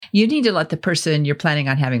you need to let the person you're planning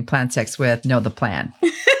on having planned sex with know the plan.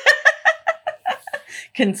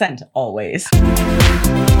 Consent always.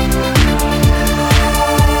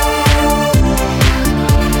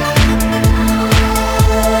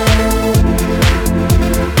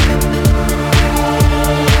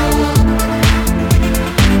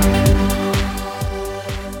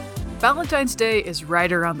 Valentine's Day is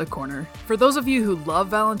right around the corner. For those of you who love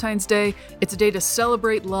Valentine's Day, it's a day to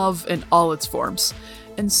celebrate love in all its forms.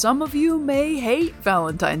 And some of you may hate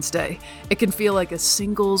Valentine's Day. It can feel like a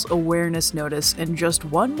singles awareness notice and just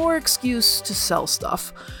one more excuse to sell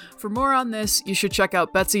stuff. For more on this, you should check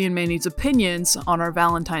out Betsy and Manny's opinions on our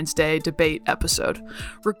Valentine's Day debate episode.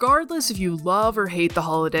 Regardless if you love or hate the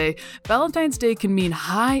holiday, Valentine's Day can mean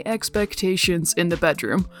high expectations in the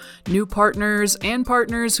bedroom. New partners and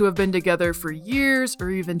partners who have been together for years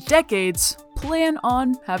or even decades plan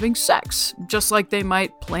on having sex, just like they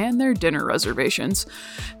might plan their dinner reservations.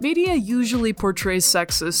 Media usually portrays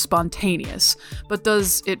sex as spontaneous, but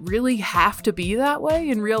does it really have to be that way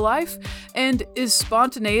in real life? And is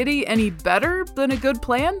spontaneity any better than a good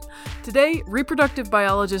plan? Today, reproductive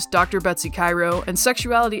biologist Dr. Betsy Cairo and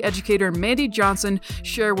sexuality educator Mandy Johnson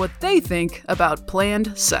share what they think about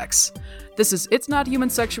planned sex. This is It's Not Human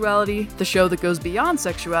Sexuality, the show that goes beyond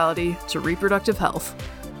sexuality to reproductive health.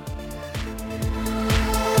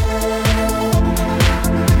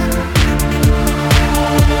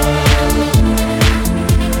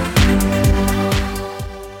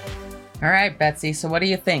 All right, Betsy. So what do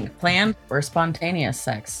you think? Planned or spontaneous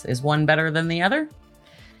sex? Is one better than the other?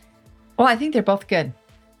 Well, I think they're both good.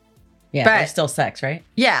 Yeah, But- they're still sex, right?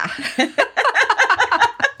 Yeah.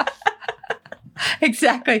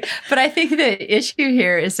 Exactly. But I think the issue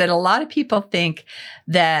here is that a lot of people think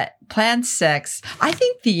that planned sex, I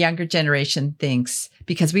think the younger generation thinks,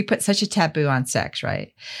 because we put such a taboo on sex,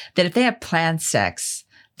 right? That if they have planned sex,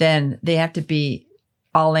 then they have to be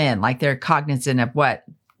all in, like they're cognizant of what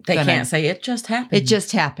They can't say it just happened. it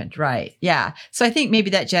just happened, right? Yeah. So I think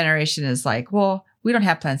maybe that generation is like, well, we don't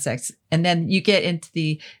have planned sex. And then you get into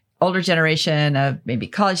the older generation of maybe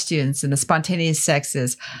college students, and the spontaneous sex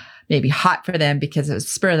is maybe hot for them because it was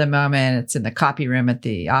spur of the moment. It's in the copy room at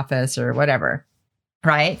the office or whatever,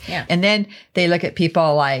 right? Yeah. And then they look at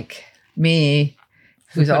people like me,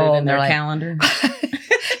 who's Put it old, in and their they're like, calendar.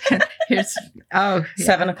 here's, oh, yeah.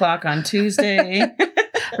 7 o'clock on Tuesday.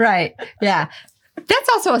 Right. Yeah. That's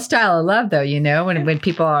also a style of love, though, you know, when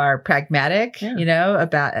people are pragmatic, Yeah. you know,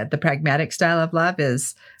 about the pragmatic style of love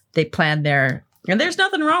is they plan their, And there's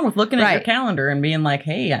nothing wrong with looking at your Right. calendar and being like,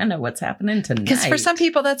 hey, I know what's happening tonight. because for some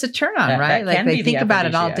people that's a turn on, That right? Like can they be think the about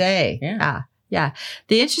it all aphrodisiac. day. Yeah. Yeah.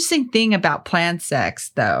 The interesting thing about planned sex,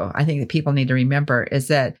 though, I think that people need to remember is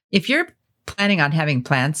that if you're planning on having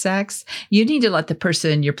planned sex, you need to let the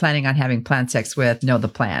person you're planning on having planned sex with know the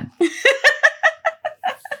plan.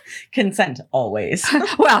 Consent always.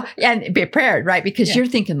 Well, and be prepared, right? Because Yeah. you're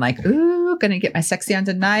thinking like, ooh, gonna get my sexy on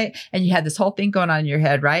tonight. And you had this whole thing going on in your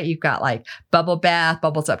head, right? You've got like bubble bath,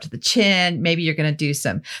 bubbles up to the chin. Maybe you're gonna do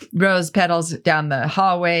some rose petals down the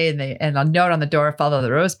hallway and a note on the door, follow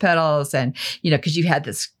the rose petals. And, you know, because you had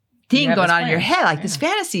this thing have going this on in your plan. head, like this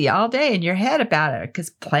fantasy all day in your head about it, because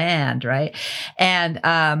planned, right? And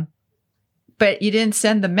but you didn't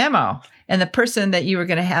send the memo. And the person that you were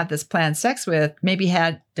going to have this planned sex with maybe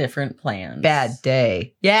had Different plans. bad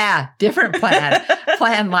day. Yeah, different plan.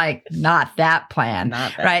 Plan like not that plan.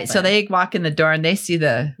 Not that Right. So plan. they walk in the door and they see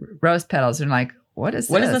the rose petals and like, what is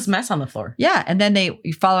What is this mess on the floor? Yeah. And then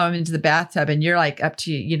you follow them into the bathtub and you're like up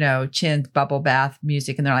to, you know, chin, bubble bath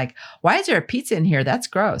music. And they're like, why is there a pizza in here? That's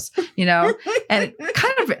gross. You know? And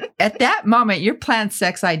kind of at that moment, your planned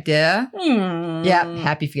sex idea, yeah,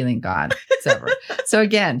 happy feeling gone. It's over. So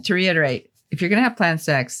again, to reiterate, if you're going to have planned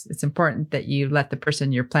sex, it's important that you let the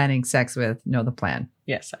person you're planning sex with know the plan.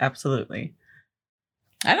 Yes, absolutely.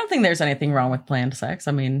 I don't think there's anything wrong with planned sex.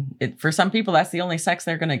 I mean, for some people, that's the only sex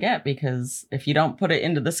they're going to get, because if you don't put it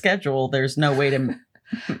into the schedule, there's no way to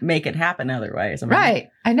make it happen otherwise. I mean, Right.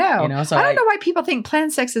 I know. You know, so I don't know why people think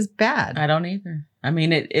planned sex is bad. I don't either. I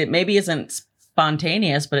mean, it maybe isn't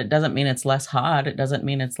spontaneous, but it doesn't mean it's less hot. It doesn't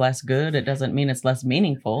mean it's less good. It doesn't mean it's less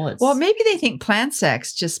meaningful. It's Well, maybe they think planned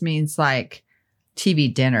sex just means like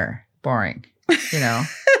TV dinner, boring, you know?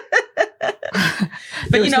 But,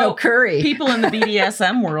 There you was know, no curry. people in the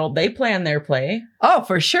BDSM world, they plan their play. Oh,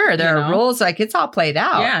 for sure. There You are know? rules, like it's all played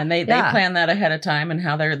out. Yeah, and they Yeah. plan that ahead of time, and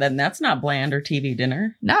how then that's not bland or TV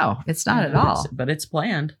dinner. No, it's not at You know, all. but it's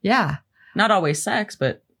planned. Yeah. Not always sex,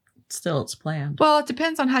 but still it's planned. Well, it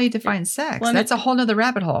depends on how you define sex. Well, and That's a whole nother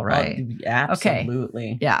rabbit hole, right? Oh,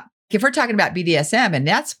 absolutely. Yeah. if we're talking about BDSM and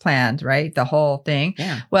that's planned, right? The whole thing.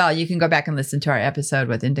 Yeah, Well, you can go back and listen to our episode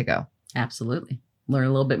with Indigo. absolutely. Learn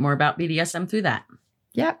a little bit more about BDSM through that.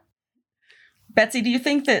 Yep. Betsy, do you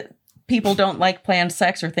think that people don't like planned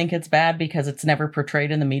sex or think it's bad because it's never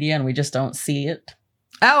portrayed in the media and we just don't see it?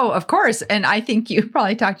 Oh, of course. And I think you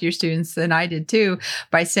probably talked to your students, and I did too,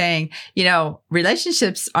 by saying,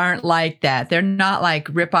 relationships aren't like that. They're not like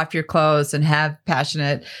rip off your clothes and have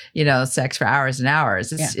passionate, sex for hours and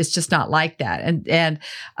hours. It's just not like that. And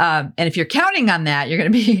if you're counting on that, you're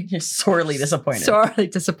going to be You're sorely disappointed. sorely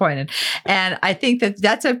disappointed. And I think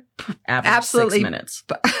that's absolutely 6 minutes.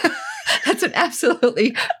 That's an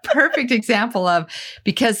absolutely perfect example of,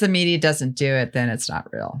 because the media doesn't do it, then it's not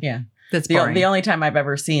real. Yeah. That's boring. The only time I've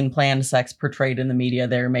ever seen planned sex portrayed in the media,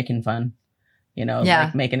 they're making fun,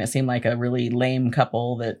 like making it seem like a really lame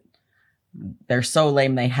couple that they're so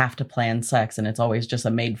lame they have to plan sex, and it's always just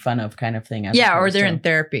a made fun of kind of thing. Or they're in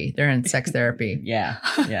therapy. They're in sex therapy. Yeah.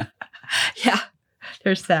 Yeah.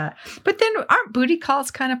 There's that. But then aren't booty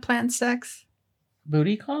calls kind of planned sex?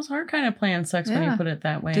 Booty calls are kind of planned sex when you put it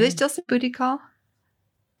that way. Do they still say booty call?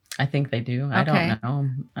 I think they do. Okay. I don't know.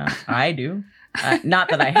 I do. Not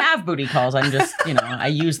that I have booty calls. I'm just, I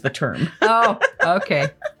use the term. Oh, okay.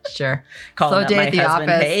 Sure. Calling Slow up day my at the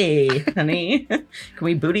husband, office. hey, honey, can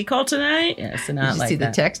we booty call tonight? Yes, and Did not you like see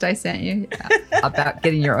that. the text I sent you about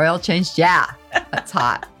getting your oil changed? Yeah, that's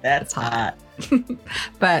hot. That's hot.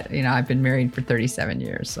 But, I've been married for 37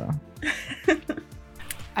 years, so.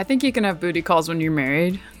 I think you can have booty calls when you're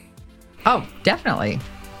married. Oh, definitely.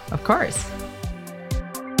 Of course.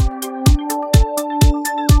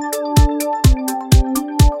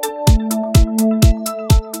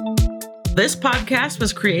 This podcast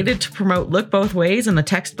was created to promote Look Both Ways in the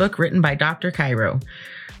textbook written by Dr. Cairo.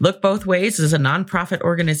 Look Both Ways is a nonprofit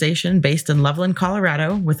organization based in Loveland,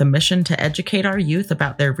 Colorado, with a mission to educate our youth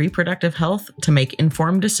about their reproductive health to make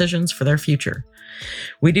informed decisions for their future.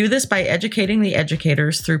 We do this by educating the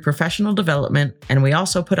educators through professional development, and we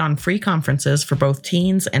also put on free conferences for both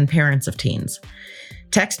teens and parents of teens.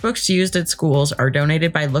 Textbooks used at schools are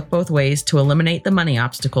donated by Look Both Ways to eliminate the money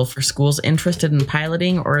obstacle for schools interested in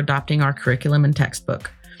piloting or adopting our curriculum and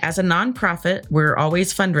textbook. As a nonprofit, we're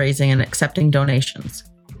always fundraising and accepting donations.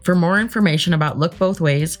 For more information about Look Both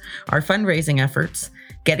Ways, our fundraising efforts,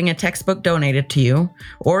 getting a textbook donated to you,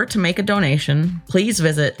 or to make a donation, please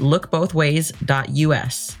visit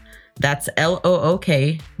lookbothways.us. That's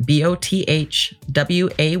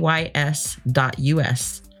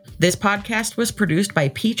LOOKBOTHWAYS.US. This podcast was produced by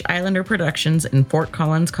Peach Islander Productions in Fort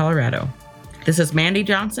Collins, Colorado. This is Mandy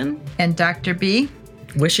Johnson And Dr. B,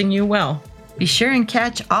 wishing you well. be sure and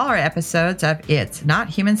catch all our episodes of It's Not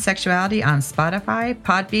Human Sexuality on Spotify,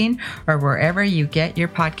 Podbean, or wherever you get your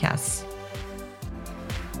podcasts.